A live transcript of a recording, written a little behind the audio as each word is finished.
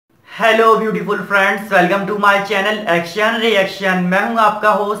Hello beautiful friends, welcome to my channel action reaction. मैं हूं आपका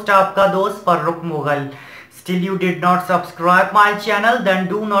होस्ट, आपका दोस्त Farrukh Mughal. Still you did not subscribe my channel, then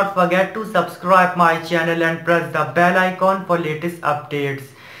do not forget to subscribe my channel and press the bell icon for latest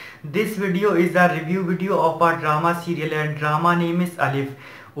updates. This video is a review video of a drama serial and drama name is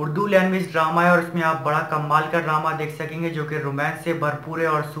अलिफ। Urdu language drama है और इसमें आप बड़ा कमाल का drama देख सकेंगे जो कि रोमांस से भरपूर है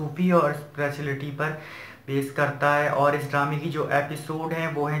और सूफी और स्पिरिचुअलिटी पर बेस करता है। और इस ड्रामे की जो एपिसोड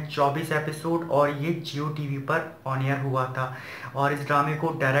हैं वो हैं 24 एपिसोड और ये जियो टीवी पर ऑन एयर हुआ था। और इस ड्रामे को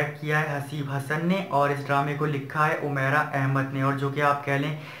डायरेक्ट किया है हसीब हसन ने और इस ड्रामे को लिखा है उमेरा अहमद ने। और जो कि आप कह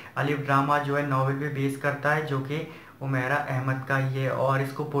लें अलिफ ड्रामा जो है नॉवेल पे बेस करता है जो कि उमेरा अहमद का ही है। और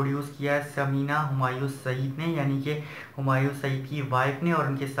इसको प्रोड्यूस किया है समीना हुमायूं सईद ने, यानी कि हुमायूं सईद की वाइफ ने, और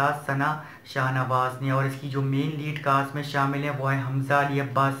उनके साथ सना शाहनवाज ने। और इसकी जो मेन लीड कास्ट में शामिल है वो है हमजा अली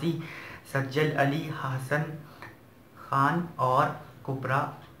अब्बासी, सज्जल अली, हसन खान और कुबरा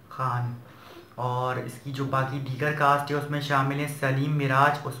खान। और इसकी जो बाकी दीगर कास्ट है उसमें शामिल हैं सलीम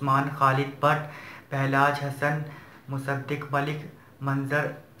मिराज, उस्मान खालिद भट्ट, पहलाज हसन, मुसद्दिक मलिक,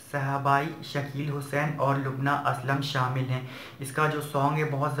 मंजर साहबाई, शकील हुसैन और लुबना असलम शामिल हैं। इसका जो सॉन्ग है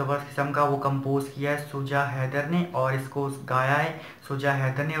बहुत ज़बरदस्त किस्म का वो कंपोज किया है सुजा हैदर ने और इसको गाया है सुजा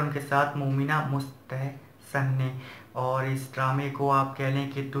हैदर ने और उनके साथ मोमिना मुस्तहसन ने। और इस ड्रामे को आप कह लें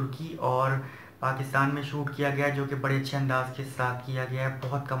कि तुर्की और पाकिस्तान में शूट किया गया है जो कि बड़े अच्छे अंदाज के साथ किया गया है,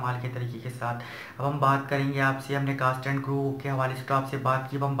 बहुत कमाल के तरीके के साथ। अब हम बात करेंगे आपसे, हमने कास्ट एंड क्रू के हवाले से तो आपसे बात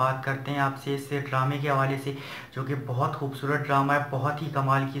की, अब हम बात करते हैं आपसे इस ड्रामे के हवाले से जो कि बहुत खूबसूरत ड्रामा है, बहुत ही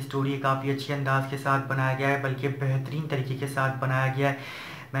कमाल की स्टोरी है, काफ़ी अच्छे अंदाज के साथ बनाया गया है, बल्कि बेहतरीन तरीके के साथ बनाया गया है।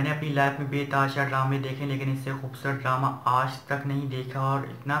 मैंने अपनी लाइफ में बेतहाशा ड्रामे देखे लेकिन इससे खूबसूरत ड्रामा आज तक नहीं देखा और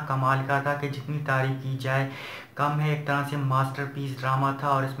इतना कमाल का था कि जितनी तारीफ की जाए कम है। एक तरह से मास्टरपीस ड्रामा था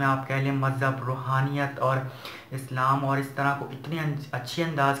और इसमें आप कह लें मज़हब, रूहानियत और इस्लाम और इस तरह को इतने अच्छे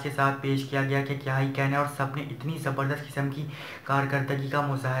अंदाज के साथ पेश किया गया कि क्या ही कहना है। और सब ने इतनी ज़बरदस्त किस्म की कारकर्दगी का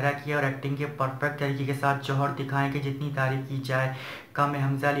मुजाहरा किया और एक्टिंग के परफेक्ट तरीके के साथ जौहर दिखाएं कि जितनी तारीफ की जाए कम है।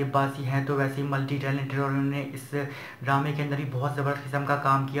 हमजा अली अब्बासी हैं तो वैसे ही मल्टी टैलेंटेड और उन्होंने इस ड्रामे के अंदर भी बहुत ज़बरदस्त किस्म का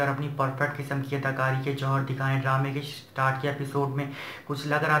काम किया और अपनी परफेक्ट किस्म की अदाकारी के जौहर दिखाएं। ड्रामे के स्टार्ट के एपिसोड में कुछ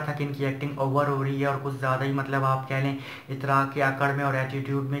लग रहा था कि इनकी एक्टिंग ओवर हो रही है और कुछ ज़्यादा ही मतलब आप कह लें इतरा के आकड़ में और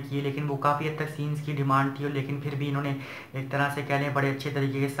एटीट्यूड में किए, लेकिन वो काफ़ी हद तक सीन्स की डिमांड थी और लेकिन फिर भी इन्होंने एक तरह से कह लें बड़े अच्छे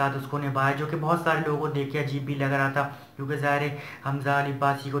तरीके के साथ उसको निभाया जो कि बहुत सारे लोगों को देख के अजीब भी लग रहा था, क्योंकि ज़ाहिर है हमजा अली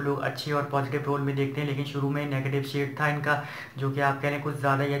अब्बासी को लोग अच्छे और पॉजिटिव रोल में देखते हैं लेकिन शुरू में नेगेटिव शेड था इनका जो कि आप कह लें कुछ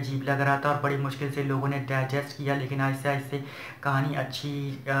ज़्यादा ही अजीब लग रहा था और बड़ी मुश्किल से लोगों ने डाइजेस्ट किया। लेकिन आहिस्ते आहिस्ते कहानी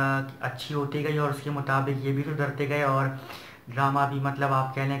अच्छी होती गई और उसके मुताबिक ये भी सुधरते गए और ड्रामा भी मतलब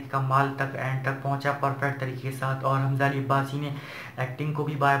आप कह लें कि कमाल तक एंड तक पहुंचा परफेक्ट तरीके के साथ। और हमजा अली अब्बासी ने एक्टिंग को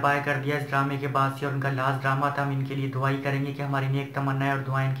भी बाय बाय कर दिया इस ड्रामे के बाद से और उनका लास्ट ड्रामा था। हम इनके लिए दुआई करेंगे कि हमारी नेक तमन्नाएं और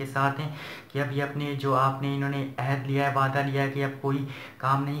दुआएं इनके साथ हैं कि अब ये अपने जो आपने इन्होंने अहद लिया है, वादा लिया है कि अब कोई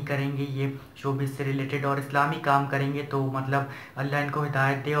काम नहीं करेंगे ये शोबिज़ से रिलेटेड और इस्लामी काम करेंगे, तो मतलब अल्लाह इनको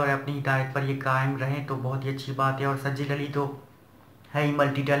हिदायत दे और अपनी हिदायत पर ये कायम रहें, तो बहुत ही अच्छी बात है। और सज्जल अली तो है ही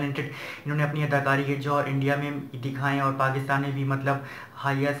मल्टी टैलेंटेड, इन्होंने अपनी अदाकारी के जो इंडिया में दिखाएं और पाकिस्तान में भी मतलब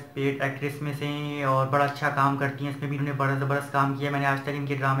हाईएस्ट पेड एक्ट्रेस में से हैं और बड़ा अच्छा काम करती हैं। इसमें भी इन्होंने बड़ा ज़बरदस्त काम किया। मैंने आज तक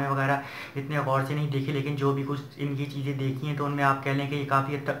इनके ड्रामे वगैरह इतने गौर से नहीं देखे लेकिन जो भी कुछ इनकी चीज़ें देखी हैं तो उनमें आप कह लें कि ये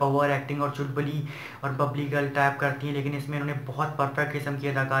काफ़ी हद तक ओवर एक्टिंग और चुलबुली और बबली गर्ल टाइप करती हैं, लेकिन इसमें इन्होंने बहुत परफेक्ट किस्म की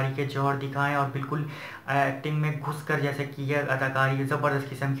अदाकारी के जौहर दिखाएँ और बिल्कुल एक्टिंग में घुस कर जैसे की है अदाकारी ज़बरदस्त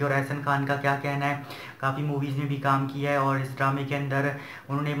किस्म की। और ahsan खान का क्या कहना है, काफ़ी मूवीज़ में भी काम किया है और इस ड्रामे के अंदर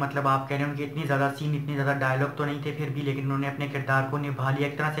उन्होंने मतलब आप कह रहे हैं उनके इतनी ज़्यादा सीन इतने ज़्यादा डायलॉग तो नहीं थे फिर भी लेकिन उन्होंने अपने किरदार को निभा लिया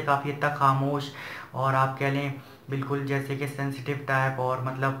एक तरह से काफ़ी हद तक खामोश और आप कह लें बिल्कुल जैसे कि सेंसिटिव टाइप और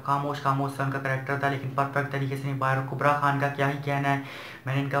मतलब खामोश सा उनका करेक्टर था लेकिन परफेक्ट तरीके से निभाया। और कुबरा खान का क्या ही कहना है,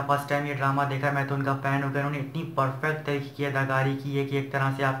 मैंने इनका फर्स्ट टाइम ये ड्रामा देखा, मैं तो उनका फ़ैन हो गया। उन्होंने इतनी परफेक्ट तरीके की अदाकारी की है कि एक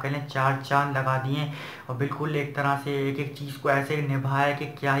तरह से आप कह लें चार चांद लगा दिए और बिल्कुल एक तरह से एक एक चीज़ को ऐसे निभाया कि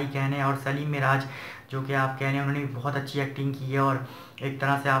क्या ही कहने। और सलीम मिराज जो कि आप कह लें उन्होंने भी बहुत अच्छी एक्टिंग की है और एक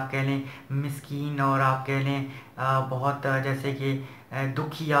तरह से आप कह लें मिस्कीन और आप कह लें बहुत जैसे कि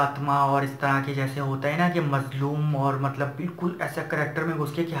दुखी आत्मा और इस तरह के जैसे होता है ना कि मजलूम और मतलब बिल्कुल ऐसा करेक्टर में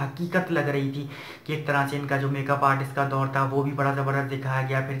घुस के कि हकीकत लग रही थी कि एक तरह से इनका जो मेकअप आर्टिस्ट का दौर था वो भी बड़ा ज़बरदस्त दिखाया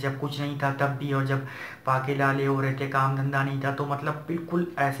गया, फिर जब कुछ नहीं था तब भी और जब पाके लाले हो रहे थे काम धंधा नहीं था तो मतलब बिल्कुल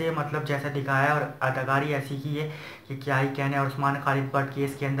ऐसे मतलब जैसा दिखाया और अदाकारी ऐसी की है कि क्या ही कहने। और उस्मान खालिद भट्ट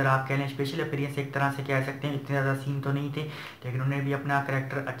केस के अंदर आप कह लें स्पेशल अपीयरेंस एक तरह से कह सकते हैं, इतने ज़्यादा सीन तो नहीं थे लेकिन उन्होंने भी अपना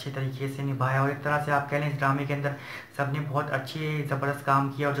करेक्टर अच्छे तरीके से निभाया। और एक तरह से आप कह लें इस ड्रामे के अंदर सब ने बहुत अच्छे ज़बरदस्त काम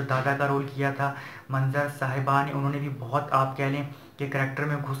किया और जो दादा का रोल किया था मंजर साहिबा ने उन्होंने भी बहुत आप कह लें के करैक्टर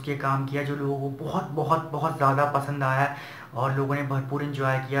में घुस के काम किया, जो लोगों को बहुत बहुत बहुत ज़्यादा पसंद आया और लोगों ने भरपूर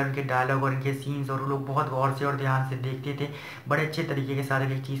एंजॉय किया उनके डायलॉग और उनके सीन्स, और लोग बहुत गौर से और ध्यान से देखते थे। बड़े अच्छे तरीके के साथ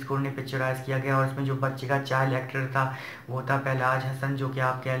एक चीज़ को उन्हें पिक्चराइज किया गया। और इसमें जो बच्चे का चाइल्ड एक्टर था वो था पहलाज हसन, जो कि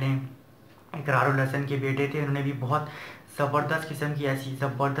आप कह लें इकरारुल हसन के बेटे थे। उन्होंने भी बहुत ज़बरदस्त किस्म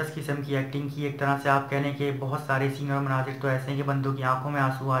की एक्टिंग की। एक तरह से आप कह लें कि बहुत सारे सीन और मनाजिर तो ऐसे हैं कि बंदों की आंखों में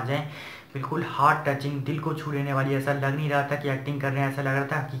आंसू आ जाएं। बिल्कुल हार्ट टचिंग, दिल को छू लेने वाली। ऐसा लग नहीं रहा था कि एक्टिंग कर रहे हैं, ऐसा लग रहा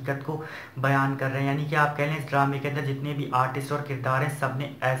था हकीकत को बयान कर रहे हैं। यानी कि आप कह लें इस ड्रामे के अंदर जितने भी आर्टिस्ट और किरदार हैं, सब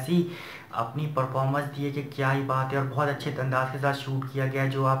ने ऐसी अपनी परफॉर्मेंस दी है कि क्या ही बात है। और बहुत अच्छे अंदाज के साथ शूट किया गया है।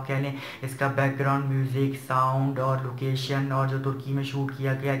 जो आप कह लें इसका बैकग्राउंड म्यूज़िक, साउंड और लोकेशन, और जो तुर्की में शूट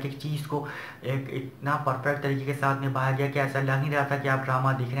किया गया कि चीज़ को एक इतना परफेक्ट तरीके के साथ निभाया गया कि ऐसा लग नहीं रहा था कि आप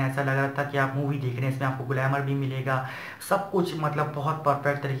ड्रामा देख रहे हैं, ऐसा लग रहा था कि आप मूवी देख रहे हैं। इसमें आपको ग्लैमर भी मिलेगा, सब कुछ मतलब बहुत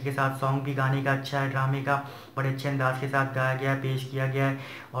परफेक्ट तरीके के साथ। सॉन्ग भी गाने का अच्छा है, ड्रामे का बड़े अच्छे अंदाज के साथ गाया गया है, पेश किया गया है।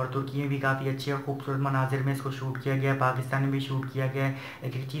 और तुर्की में भी काफ़ी अच्छे और खूबसूरत मनाजिर में इसको शूट किया गया है, पाकिस्तान में भी शूट किया गया है।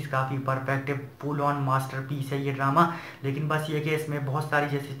 एक एक चीज़ काफ़ी परफेक्ट है, फुल ऑन मास्टरपीस है ये ड्रामा। लेकिन बस ये कि इसमें बहुत सारी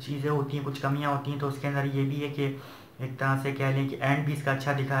जैसी चीज़ें होती हैं, कुछ कमियाँ होती हैं। तो उसके अंदर ये भी है कि एक तरह से कह लें कि एंड भी इसका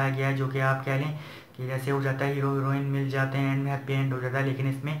अच्छा दिखाया गया है, जो कि आप कह लें कि जैसे हो जाता है हीरो हीरोइन मिल जाते हैं, एंड में हैप्पी एंड हो जाता है। लेकिन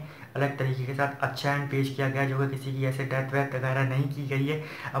इसमें अलग तरीके के साथ अच्छा एंड पेश किया गया है, जो कि किसी की ऐसे डेथ वेथ वगैरह नहीं की गई है।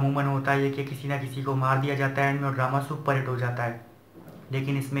 अमूमन होता है कि किसी ना किसी को मार दिया जाता है एंड में और ड्रामा सुपर हिट हो जाता है,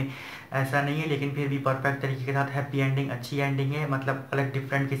 लेकिन इसमें ऐसा नहीं है। लेकिन फिर भी परफेक्ट तरीके के साथ हैप्पी एंडिंग, अच्छी एंडिंग है, मतलब अलग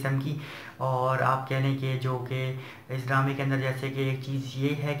डिफरेंट किस्म की। और आप कह लें कि जो कि इस ड्रामे के अंदर जैसे कि एक चीज़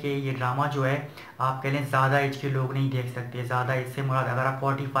ये है कि ये ड्रामा जो है आप कह लें ज़्यादा एज के लोग नहीं देख सकते। ज़्यादा एज से मुराद अगर आप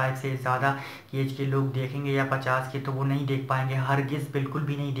 45 से ज़्यादा की एज के लोग देखेंगे या 50 के, तो वो नहीं देख पाएंगे, हरगिज़ बिल्कुल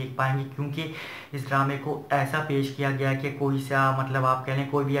भी नहीं देख पाएंगे। क्योंकि इस ड्रामे को ऐसा पेश किया गया कि कोई सा मतलब आप कह लें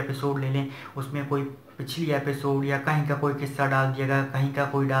कोई भी एपिसोड ले लें, उसमें कोई पिछली एपिसोड या कहीं का कोई किस्सा डाल दिया गया, कहीं का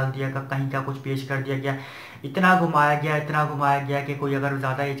कोई डाल दिया गया, कहीं का कुछ पेश कर दिया गया। इतना घुमाया गया कि कोई अगर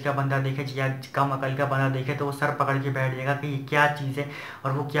ज़्यादा एज का बंदा देखे या कम अकल का बंदा देखे तो वो सर पकड़ के बैठ जाएगा कि ये क्या चीज़ है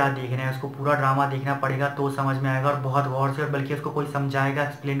और वो क्या देख रहे हैं। उसको पूरा ड्रामा देखना पड़ेगा तो समझ में आएगा, और बहुत गौर से, और बल्कि उसको कोई समझाएगा,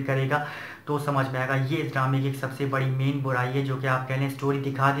 एक्सप्लेन करेगा तो समझ में आएगा। ये इस ड्रामे की एक सबसे बड़ी मेन बुराई है, जो कि आप कह लें स्टोरी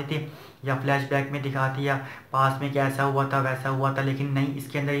दिखा देते या फ्लैशबैक में दिखाती या पास में क्या ऐसा हुआ था वैसा हुआ था, लेकिन नहीं,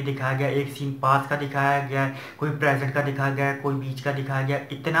 इसके अंदर ये दिखाया गया एक सीन पास का दिखाया गया है, कोई प्रेजेंट का दिखाया गया है, कोई बीच का दिखाया गया,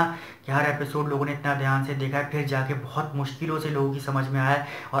 इतना कि हर एपिसोड लोगों ने इतना ध्यान से देखा है, फिर जाके बहुत मुश्किलों से लोगों की समझ में आया,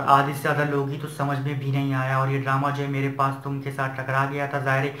 और आधे से ज़्यादा लोगों की तो समझ में भी नहीं आया। और ये ड्रामा जो है मेरे पास तुम के साथ टकरा गया था।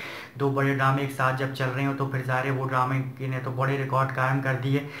 ज़ाहिर है दो बड़े ड्रामे एक साथ जब चल रहे हो तो फिर ज़ाहिर है वो ड्रामे ने तो बड़े रिकॉर्ड कायम कर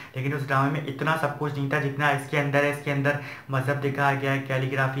दिए, लेकिन उस ड्रामे में इतना सब कुछ नहीं था जितना इसके अंदर है। इसके अंदर मज़हब दिखाया गया है,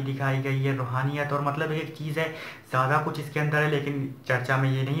 कैलीग्राफी दिखाई गई है, रूहानियत, और मतलब एक चीज़ है, ज़्यादा कुछ इसके अंदर है, लेकिन चर्चा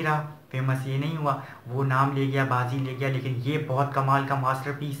में ये नहीं रहा, फेमस ये नहीं हुआ, वो नाम ले गया, बाजी ले गया। लेकिन ये बहुत कमाल का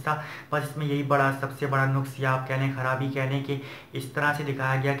मास्टरपीस था। बस इसमें यही बड़ा सबसे बड़ा नुक्स या आप कह लें खराबी कह लें कि इस तरह से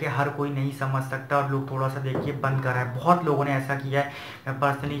दिखाया गया कि हर कोई नहीं समझ सकता और लोग थोड़ा सा देख के बंद कर रहा है। बहुत लोगों ने ऐसा किया है, मैं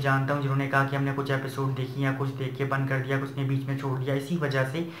पर्सनली जानता हूँ, जिन्होंने कहा कि हमने कुछ एपिसोड देखी या कुछ देख के बंद कर दिया, कुछ ने बीच में छोड़ दिया, इसी वजह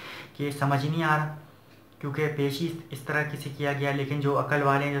से कि समझ ही नहीं आ रहा, क्योंकि पेश ही इस तरह से किया गया। लेकिन जो अकल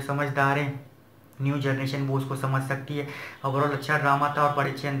वाले हैं, जो समझदार हैं, न्यू जनरेशन, वो उसको समझ सकती है। ओवरऑल अच्छा ड्रामा था और बड़े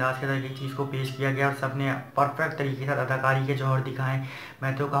अच्छे अंदाज के साथ एक चीज़ को पेश किया गया और सबने परफेक्ट तरीके के साथ अदाकारी के जौहर दिखाएं।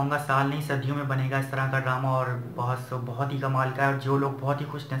 मैं तो कहूँगा साल नहीं सदियों में बनेगा इस तरह का ड्रामा, और बहुत ही कमाल का है। और जो लोग बहुत ही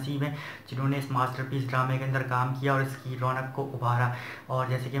खुश नसीब हैं जिन्होंने इस मास्टरपीस ड्रामे के अंदर काम किया और इसकी रौनक को उभारा। और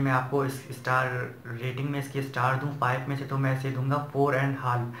जैसे कि मैं आपको इस स्टार रेटिंग में इसके स्टार दूँ 5 में से, तो मैं इसे दूंगा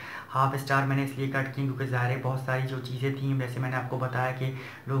 4.5 स्टार। मैंने इसलिए कट की क्योंकि ज़ाहिर है बहुत सारी जो चीज़ें थी, जैसे मैंने आपको बताया कि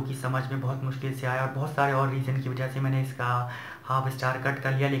लोगों की समझ में बहुत मुश्किल से आया, और बहुत सारे और रीज़न की वजह से मैंने इसका हाफ स्टार कट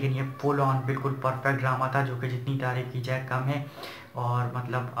कर लिया। लेकिन ये फुल ऑन बिल्कुल परफेक्ट ड्रामा था, जो कि जितनी तारीफ़ की जाए कम है। और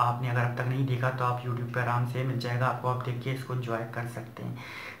मतलब आपने अगर अब तक नहीं देखा तो आप यूट्यूब पर आराम से मिल जाएगा आपको, आप देख के इसको एंजॉय कर सकते हैं।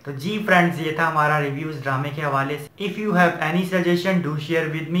 तो जी फ्रेंड्स, ये था हमारा रिव्यू इस ड्रामे के हवाले से। If you have any suggestion do share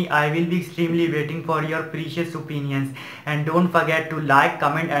with me, I will be extremely waiting for your precious opinions, and don't forget to like,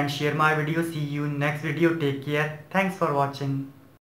 comment and share my video. C you in next video, take care, thanks for watching.